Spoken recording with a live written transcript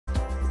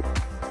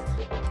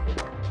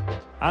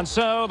And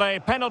so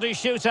the penalty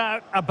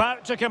shootout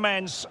about to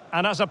commence.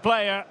 And as a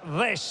player,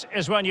 this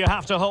is when you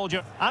have to hold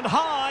your... And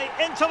high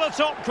into the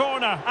top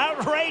corner.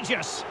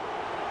 Outrageous.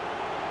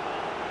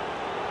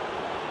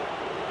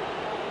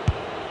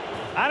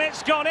 And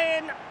it's gone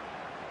in.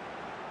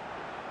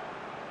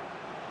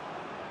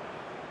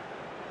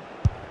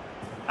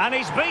 And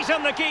he's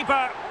beaten the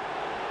keeper.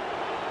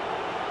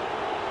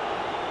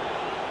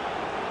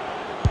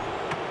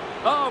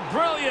 Oh,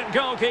 brilliant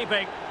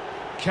goalkeeping.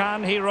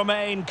 Can he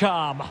remain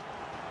calm?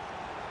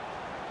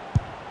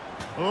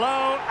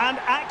 Low and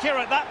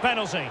accurate, that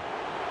penalty.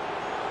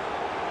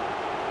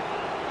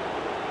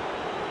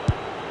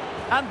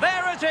 And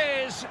there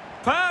it is.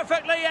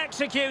 Perfectly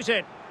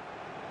executed.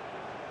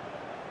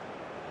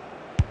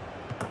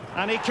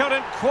 And he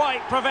couldn't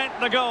quite prevent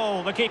the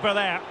goal, the keeper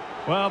there.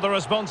 Well, the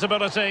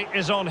responsibility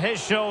is on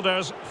his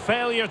shoulders.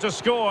 Failure to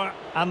score,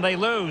 and they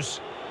lose.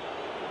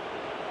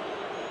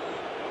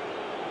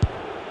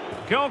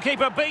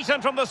 Goalkeeper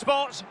beaten from the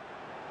spot.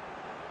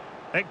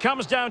 It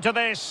comes down to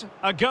this,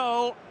 a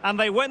goal, and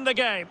they win the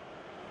game.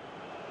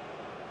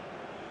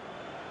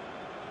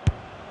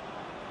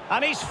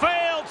 And he's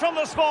failed from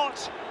the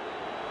spot.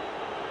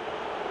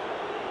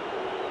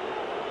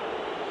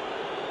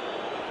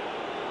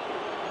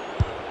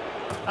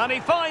 And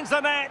he finds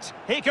the net.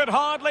 He could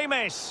hardly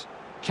miss.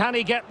 Can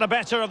he get the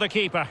better of the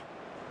keeper?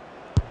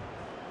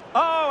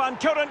 Oh, and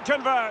couldn't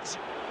convert.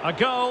 A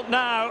goal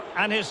now,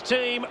 and his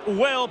team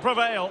will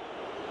prevail.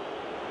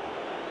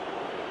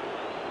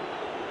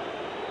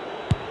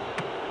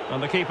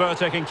 And the keeper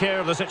taking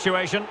care of the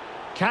situation.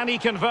 Can he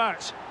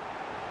convert?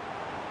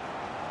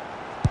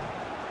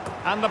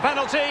 And the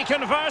penalty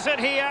converted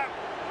here.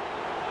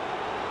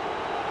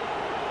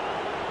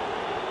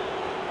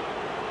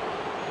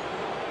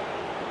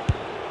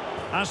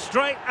 As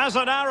straight as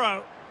an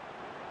arrow.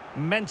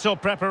 Mental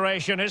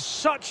preparation is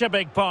such a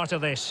big part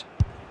of this.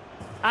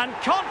 And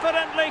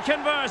confidently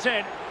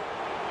converted.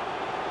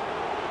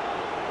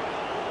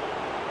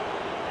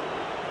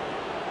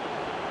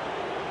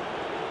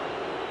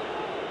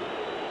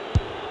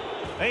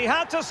 He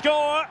had to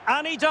score,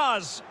 and he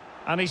does.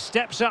 And he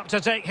steps up to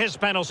take his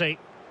penalty.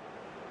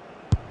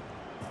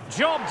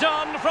 Job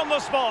done from the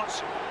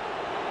spot.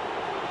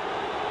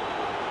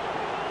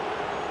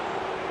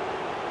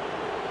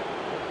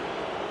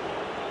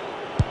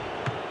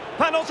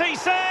 Penalty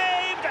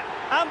saved,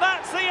 and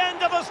that's the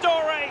end of the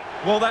story.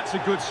 Well, that's a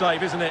good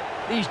save, isn't it?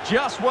 He's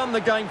just won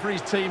the game for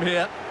his team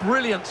here.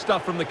 Brilliant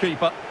stuff from the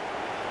keeper.